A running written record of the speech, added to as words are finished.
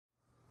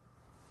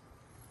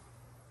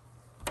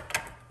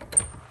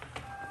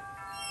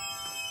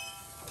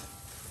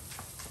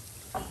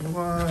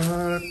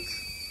What?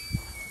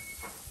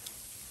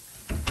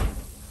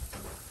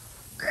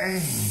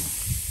 Dang.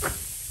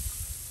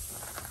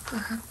 What the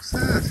heck was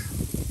that?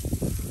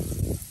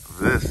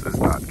 This is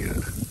not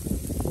good.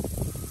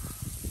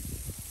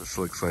 This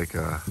looks like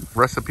a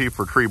recipe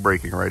for tree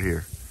breaking right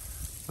here.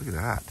 Look at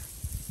that.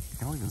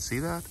 You don't even see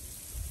that?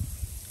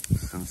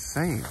 It's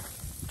insane.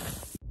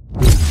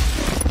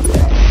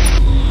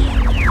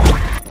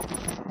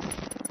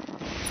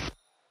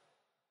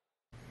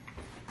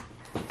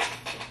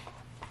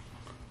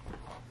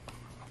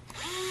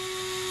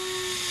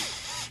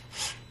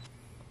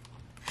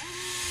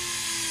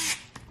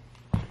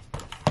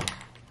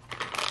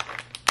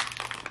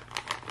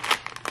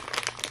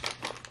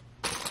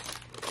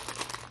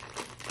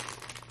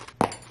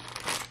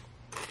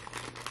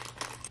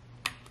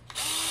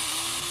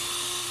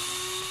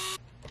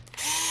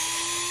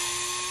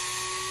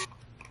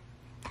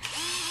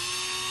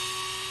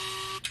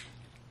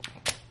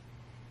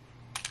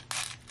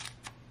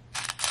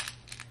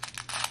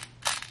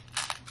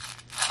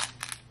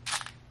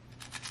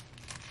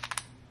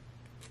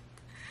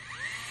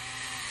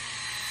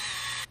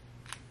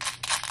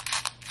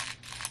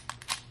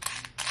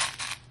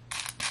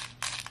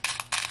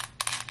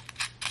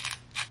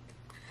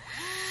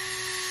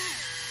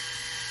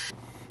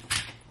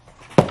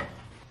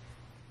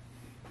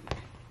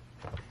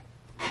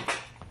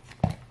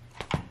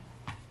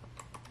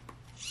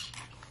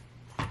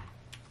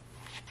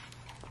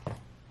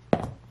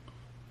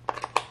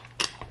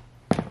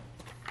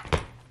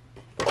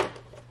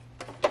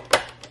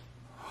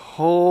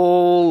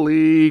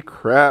 Holy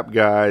crap,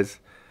 guys.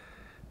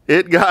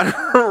 It got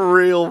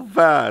real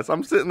fast.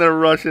 I'm sitting there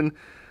rushing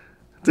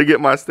to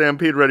get my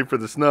Stampede ready for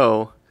the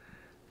snow,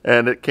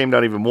 and it came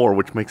down even more,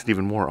 which makes it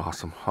even more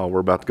awesome. Oh, we're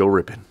about to go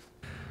ripping.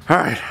 All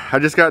right, I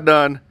just got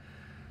done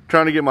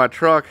trying to get my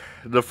truck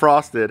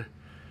defrosted.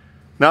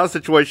 Now the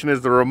situation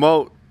is the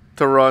remote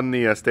to run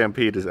the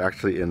Stampede is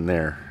actually in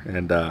there,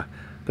 and the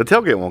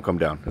tailgate won't come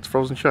down. It's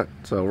frozen shut.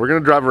 So we're gonna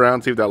drive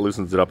around, see if that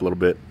loosens it up a little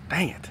bit.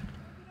 Dang it.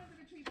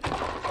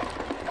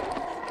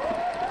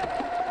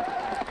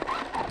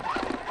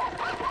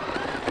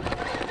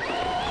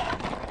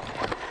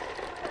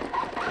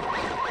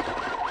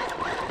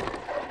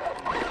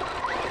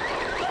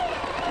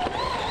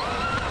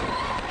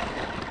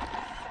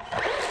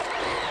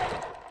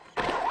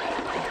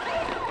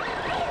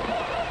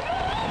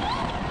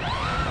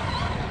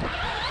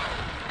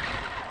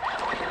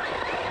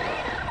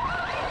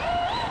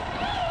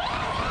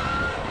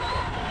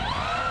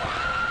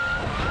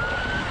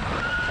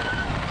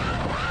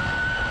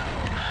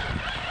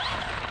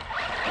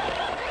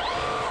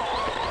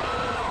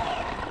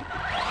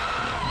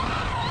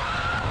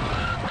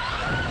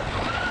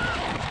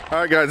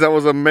 All right, guys, that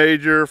was a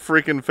major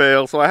freaking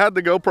fail. So I had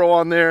the GoPro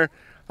on there.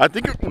 I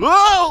think it,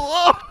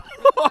 whoa!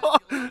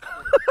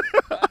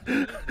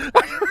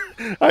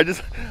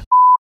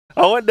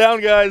 I went down,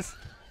 guys,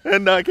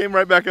 and I came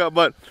right back up.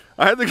 But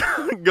I had the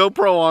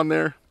GoPro on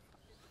there,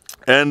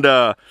 and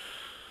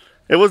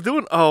it was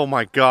doing, oh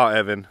my God,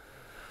 Evan.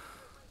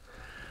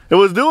 It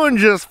was doing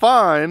just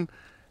fine.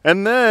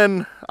 And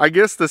then I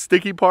guess the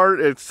sticky part,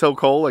 it's so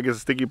cold, I guess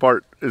the sticky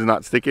part is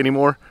not sticky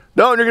anymore.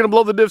 No, you're gonna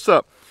blow the diffs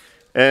up.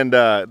 And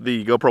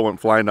the GoPro went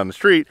flying down the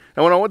street.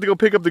 And when I went to go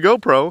pick up the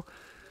GoPro,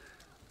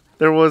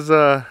 there was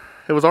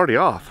it was already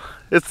off.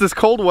 It's this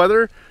cold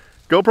weather.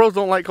 GoPros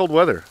don't like cold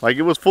weather. Like,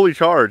 it was fully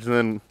charged, and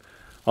then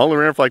I only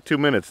ran for like 2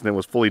 minutes, and it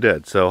was fully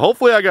dead. So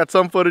hopefully I got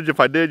some footage. If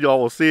I did, y'all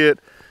will see it.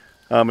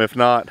 If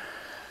not,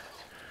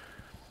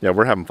 yeah,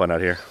 we're having fun out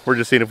here. We're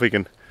just seeing if we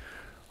can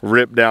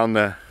rip down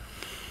the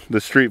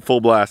street full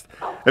blast.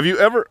 Have you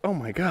ever? Oh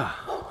my God!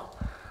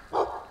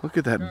 Look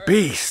at that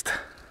beast.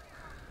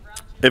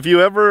 If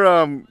you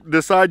ever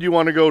decide you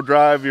want to go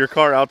drive your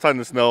car outside in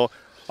the snow,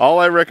 all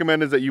I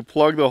recommend is that you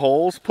plug the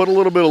holes, put a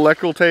little bit of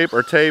electrical tape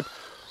or tape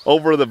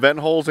over the vent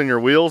holes in your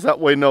wheels. That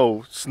way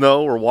no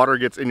snow or water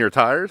gets in your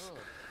tires.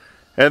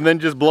 And then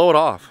just blow it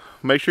off.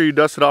 Make sure you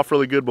dust it off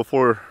really good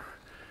before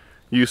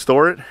you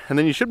store it, and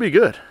then you should be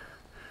good.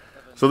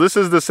 So this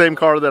is the same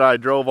car that I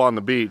drove on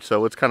the beach,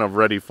 so it's kind of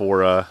ready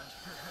for,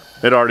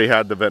 it already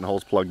had the vent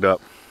holes plugged up.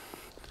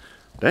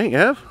 Dang,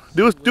 Ev,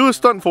 do a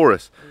stunt for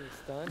us.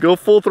 Go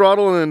full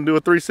throttle and then do a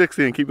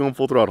 360 and keep going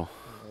full throttle.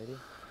 Ready?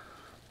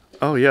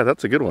 Oh yeah,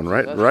 that's a good one.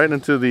 Right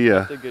into the.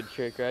 That's a good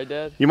trick, right,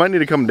 Dad? You might need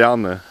to come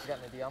down the.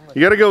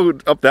 You got to go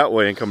up that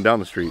way and come down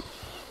the street.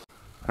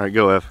 All right,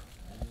 go, F.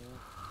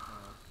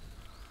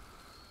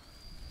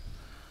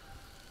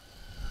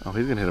 Oh,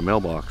 he's gonna hit a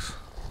mailbox.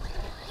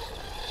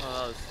 Oh,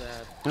 that was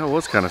sad. That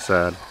was kind of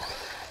sad.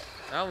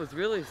 That was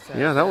really sad.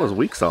 Yeah, that was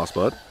weak sauce,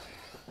 bud.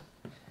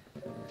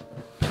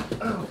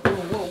 Oh,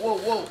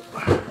 whoa.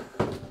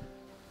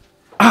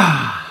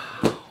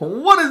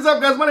 What is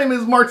up, guys? My name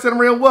is Mark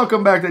Santamaria.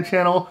 Welcome back to the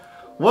channel.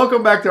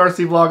 Welcome back to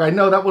RC Vlog. I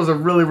know that was a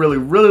really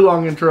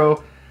long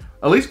intro.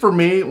 At least for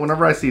me,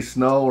 whenever I see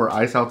snow or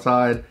ice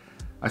outside,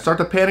 I start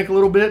to panic a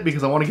little bit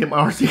because I want to get my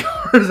RC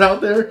cars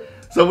out there.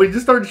 So we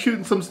just started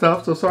shooting some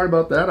stuff, so sorry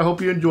about that. I hope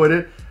you enjoyed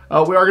it.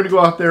 We are going to go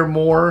out there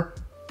more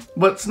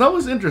But snow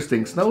is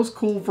interesting. Snow is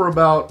cool for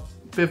about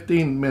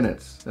 15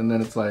 minutes. And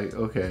then it's like,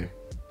 okay,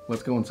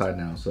 let's go inside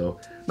now. So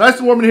nice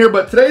and warm in here.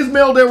 But today's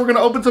mail day, we're going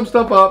to open some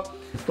stuff up.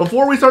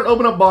 Before we start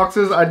opening up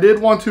boxes, I did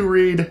want to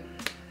read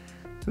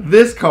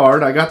this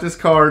card. I got this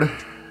card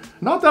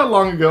not that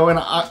long ago. And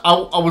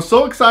I was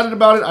so excited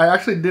about it. I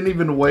actually didn't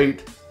even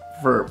wait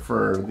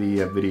for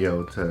the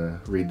video to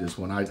read this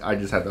one. I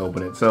just had to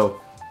open it. So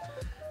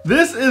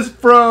this is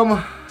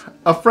from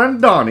a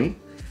friend, Donnie.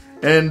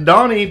 And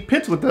Donnie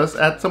pits with us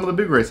at some of the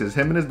big races.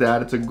 Him and his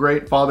dad. It's a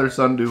great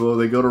father-son duo.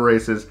 They go to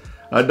races.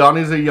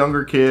 Donnie's a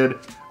younger kid,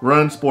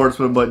 running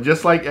sportsman, but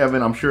just like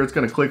Evan, I'm sure it's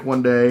going to click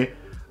one day.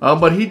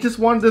 But he just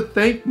wanted to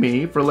thank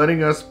me for letting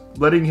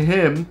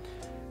him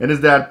and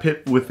his dad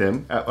pit with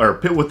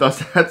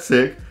us at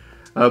SICK,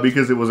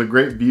 because it was a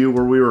great view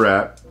where we were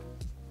at.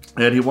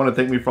 And he wanted to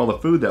thank me for all the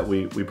food that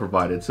we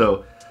provided.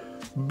 So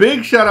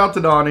big shout out to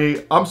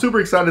Donnie. I'm super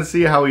excited to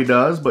see how he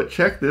does, but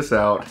check this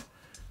out.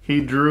 He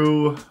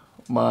drew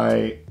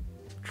my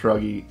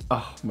Truggy.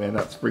 Oh man,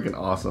 that's freaking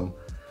awesome.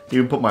 He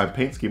even put my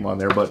paint scheme on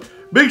there. But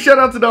big shout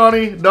out to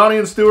Donnie. Donnie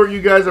and Stuart, you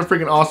guys are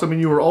freaking awesome,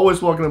 and you were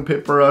always welcome to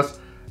pit for us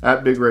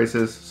at big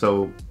races.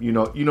 So you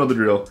know the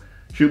drill.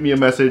 Shoot me a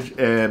message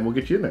and we'll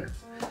get you in there.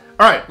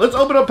 Alright, let's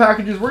open up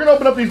packages. We're gonna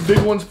open up these big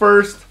ones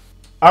first.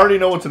 I already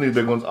know what's in these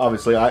big ones,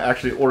 obviously. I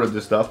actually ordered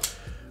this stuff.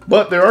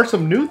 But there are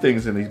some new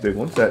things in these big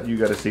ones that you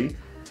gotta see.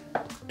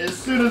 As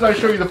soon as I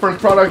show you the first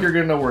product, you're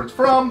gonna know where it's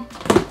from.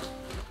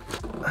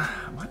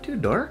 Am I too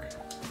dark?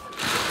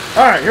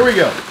 Alright, here we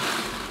go.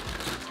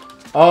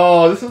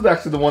 Oh, this is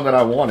actually the one that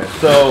I wanted.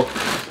 So,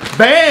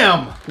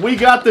 bam! We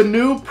got the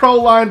new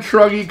Proline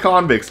Truggy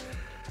Convicts.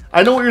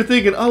 I know what you're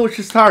thinking. Oh, it's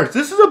just tires.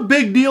 This is a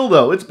big deal,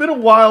 though. It's been a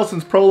while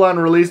since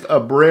Proline released a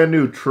brand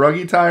new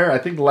Truggy tire. I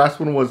think the last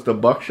one was the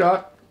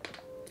Buckshot.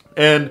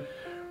 And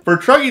for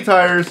Truggy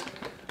tires,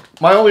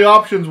 my only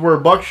options were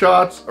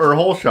Buckshots or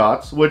Hole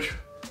Shots, which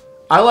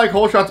I like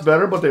Hole Shots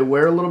better, but they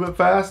wear a little bit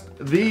fast.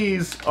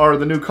 These are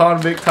the new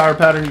Convict tire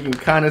pattern. You can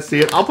kind of see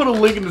it. I'll put a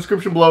link in the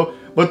description below.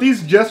 But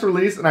these just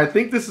released, and I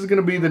think this is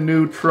going to be the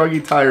new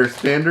Truggy tire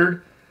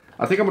standard.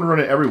 I think I'm going to run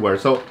it everywhere.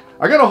 So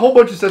I got a whole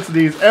bunch of sets of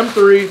these.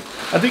 M3.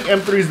 I think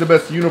M3 is the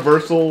best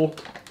universal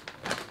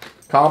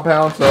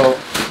compound. So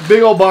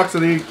big old box of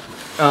the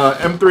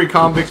M3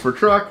 Convicts for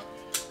truck.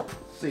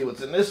 Let's see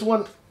what's in this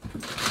one.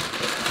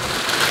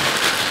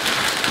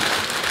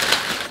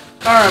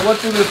 Alright,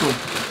 what's in this one?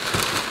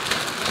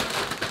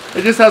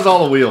 It just has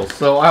all the wheels.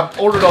 So I've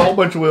ordered a whole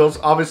bunch of wheels,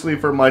 obviously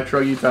for my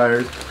Truggy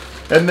tires.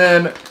 And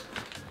then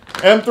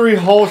M3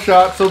 Hole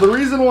Shot. So the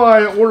reason why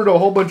I ordered a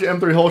whole bunch of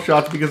M3 Hole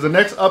Shots, because the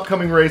next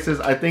upcoming races,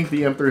 I think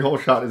the M3 Hole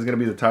Shot is going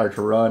to be the tire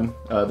to run.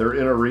 They're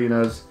in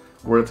arenas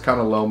where it's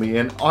kind of loamy.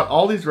 And on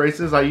all these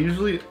races, I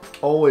usually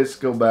always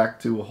go back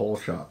to Hole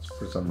Shots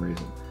for some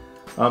reason.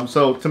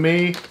 So to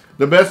me,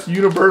 the best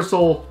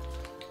universal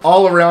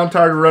all-around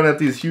tire to run at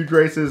these huge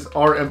races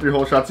are M3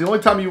 Hole Shots. The only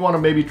time you want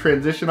to maybe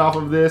transition off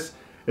of this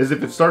is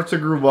if it starts to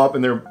groove up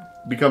and there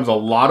becomes a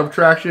lot of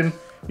traction.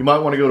 You might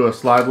want to go to a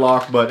slide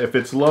lock, but if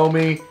it's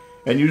loamy,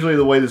 and usually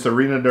the way this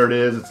arena dirt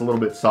is, it's a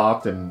little bit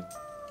soft and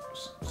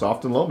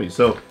loamy.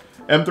 So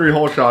M3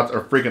 Hole Shots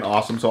are freaking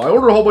awesome. So I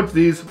ordered a whole bunch of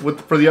these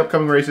for the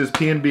upcoming races,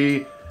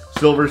 PNB,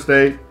 Silver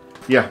State.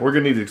 Yeah, we're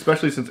gonna need it,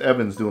 especially since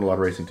Evan's doing a lot of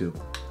racing too.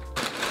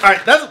 All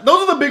right, those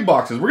are the big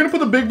boxes. We're gonna put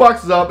the big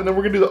boxes up, and then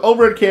we're gonna do the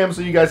overhead cam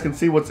so you guys can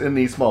see what's in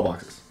these small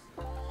boxes.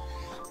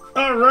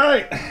 All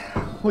right,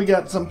 we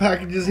got some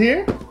packages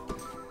here.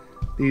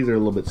 These are a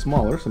little bit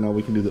smaller, so now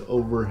we can do the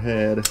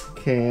overhead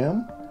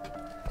cam.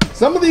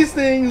 Some of these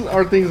things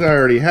are things I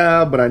already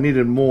have, but I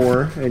needed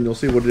more, and you'll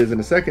see what it is in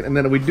a second. And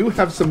then we do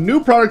have some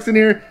new products in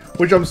here,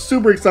 which I'm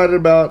super excited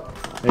about,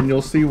 and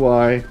you'll see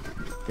why.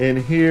 And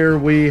here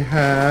we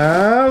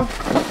have...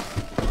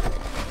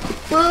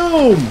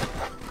 Boom!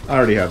 I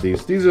already have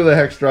these. These are the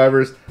Hex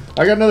drivers.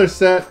 I got another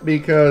set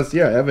because,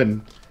 yeah,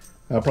 Evan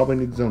probably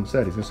needs his own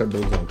set. He's going to start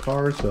building his own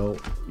car, so,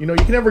 you know,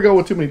 you can never go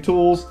with too many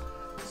tools.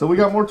 So we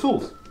got more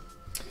tools.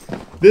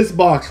 This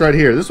box right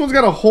here. This one's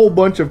got a whole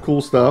bunch of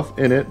cool stuff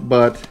in it,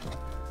 but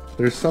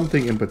there's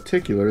something in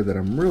particular that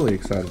I'm really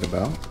excited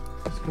about.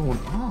 What's going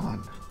on?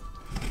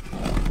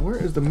 Where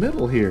is the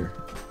middle here?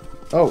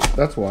 Oh,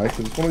 that's why.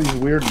 It's one of these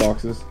weird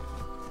boxes.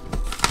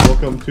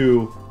 Welcome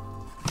to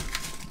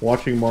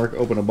watching Mark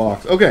open a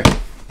box. Okay,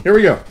 here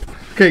we go.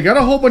 Okay, got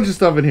a whole bunch of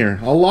stuff in here.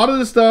 A lot of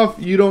the stuff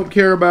you don't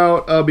care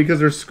about because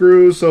there's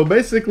screws. So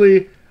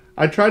basically,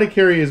 I try to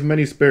carry as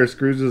many spare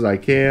screws as I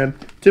can.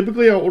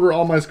 Typically, I order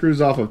all my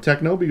screws off of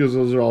Techno because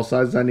those are all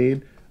sizes I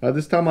need.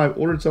 This time, I've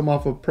ordered some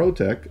off of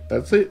ProTech.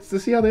 To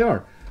see how they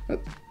are.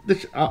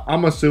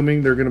 I'm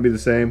assuming they're going to be the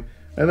same.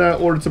 And then I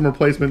ordered some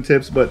replacement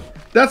tips, but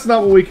that's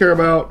not what we care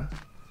about.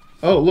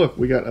 Oh, look,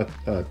 we got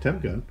a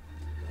temp gun.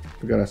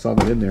 Forgot I saw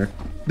that in there.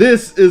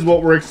 This is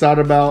what we're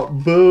excited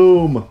about.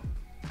 Boom!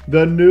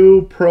 The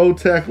new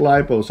ProTech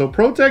Lipo. So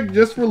ProTech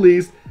just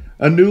released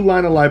a new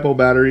line of Lipo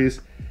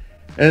batteries.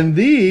 And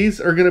these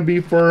are going to be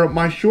for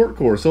my short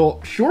course. So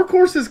short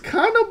course is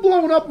kind of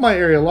blowing up my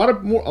area. A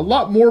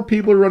lot more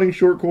people are running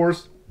short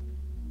course.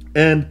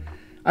 And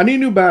I need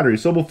new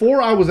batteries. So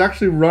before I was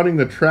actually running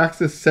the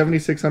Traxxas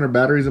 7600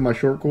 batteries in my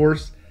short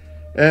course.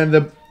 And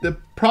the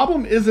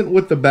problem isn't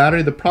with the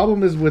battery. The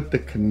problem is with the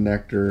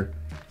connector.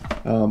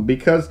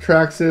 Because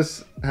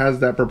Traxxas has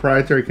that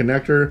proprietary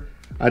connector,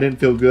 I didn't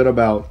feel good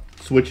about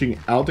switching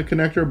out the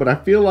connector. But I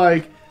feel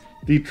like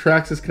the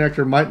Traxxas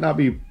connector might not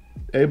be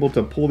able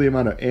to pull the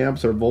amount of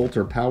amps or volts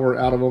or power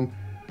out of them.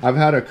 I've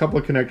had a couple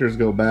of connectors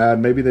go bad.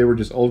 Maybe they were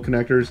just old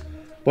connectors.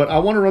 But I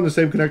want to run the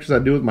same connectors I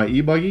do with my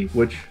e-buggy,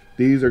 which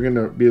these are going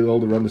to be able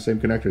to run the same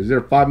connectors. These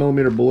are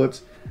 5mm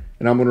bullets,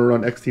 and I'm going to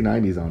run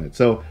XT90s on it.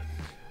 So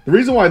the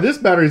reason why this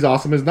battery is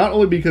awesome is not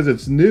only because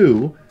it's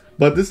new,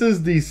 but this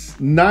is the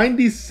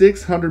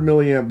 9600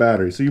 milliamp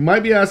battery. So you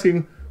might be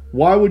asking,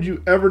 why would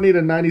you ever need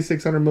a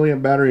 9600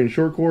 milliamp battery in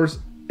short course?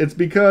 It's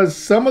because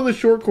some of the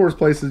short course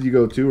places you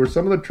go to, or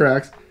some of the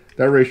tracks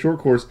that race short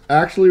course,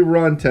 actually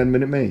run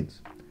 10-minute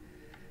mains.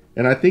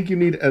 And I think you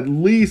need at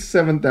least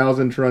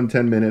 7,000 to run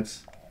 10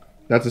 minutes.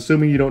 That's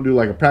assuming you don't do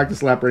like a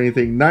practice lap or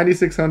anything.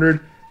 9600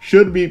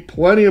 should be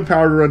plenty of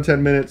power to run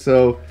 10 minutes.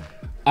 So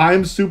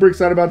I'm super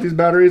excited about these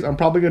batteries. I'm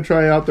probably going to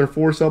try out their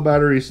 4-cell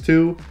batteries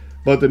too.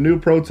 But the new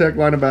ProTech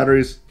line of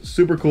batteries,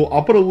 super cool.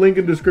 I'll put a link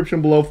in the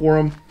description below for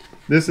them.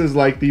 This is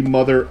like the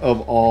mother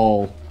of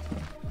all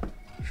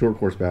short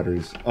course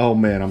batteries. Oh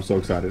man, I'm so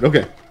excited.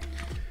 Okay,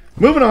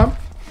 moving on.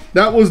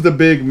 That was the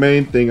big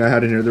main thing I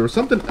had in here. There was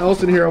something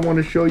else in here I want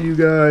to show you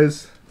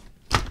guys.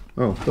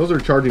 Oh, those are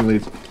charging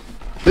leads.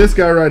 This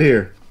guy right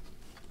here.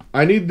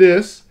 I need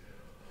this.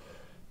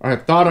 I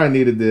thought I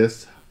needed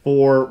this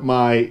for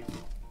my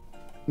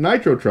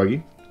Nitro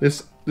Truggy.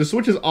 This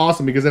switch is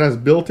awesome because it has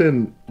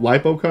built-in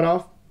Lipo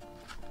cutoff.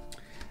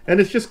 And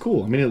it's just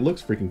cool. I mean, it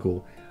looks freaking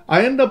cool.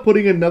 I ended up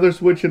putting another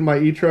switch in my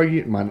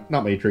e-Truggy, my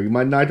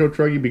Nitro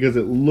Truggy, because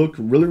it looked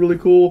really, really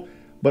cool.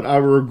 But I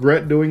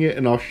regret doing it,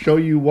 and I'll show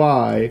you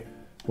why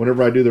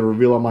whenever I do the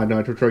reveal on my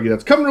Nitro Truggy.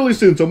 That's coming really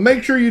soon, so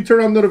make sure you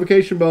turn on the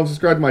notification bell and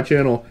subscribe to my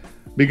channel,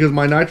 because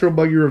my Nitro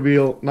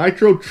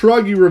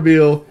Truggy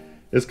reveal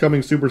is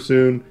coming super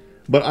soon.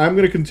 But I'm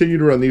going to continue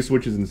to run these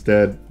switches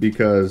instead,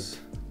 because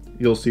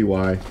you'll see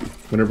why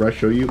whenever I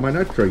show you my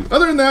Nitro Truggy.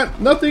 Other than that,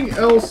 nothing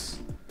else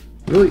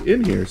really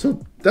in here.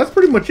 So that's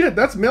pretty much it.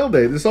 That's mail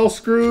day. This all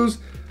screws,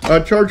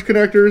 charge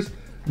connectors,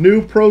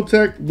 new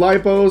ProTech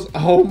Lipos.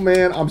 Oh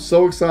man, I'm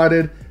so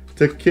excited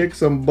to kick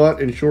some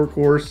butt in short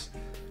course.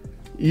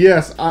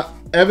 Yes,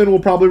 Evan will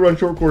probably run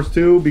short course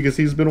too, because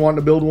he's been wanting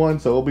to build one,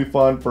 so it'll be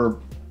fun for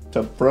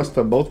us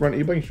to both run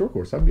e-bike short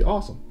course. That'd be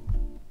awesome.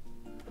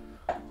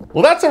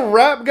 Well, that's a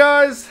wrap,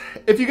 guys.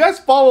 If you guys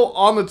follow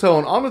On The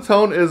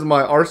Tone is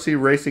my RC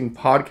racing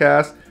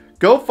podcast.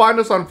 Go find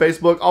us on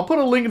Facebook. I'll put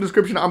a link in the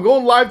description. I'm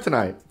going live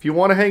tonight. If you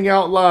want to hang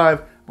out live,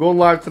 I'm going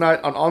live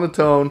tonight on The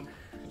Tone.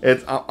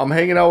 I'm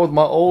hanging out with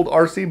my old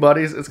RC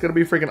buddies. It's going to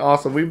be freaking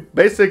awesome. We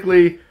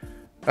basically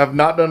have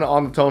not done it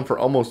On The Tone for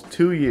almost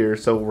 2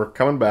 years, so we're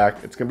coming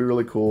back. It's going to be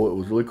really cool. It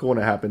was really cool when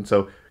it happened,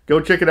 so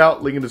go check it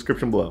out. Link in the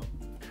description below.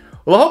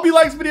 Well, I hope you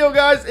liked this video,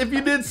 guys. If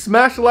you did,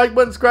 smash the like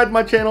button, subscribe to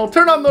my channel,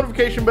 turn on the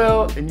notification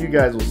bell, and you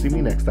guys will see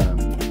me next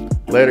time.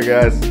 Later,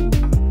 guys.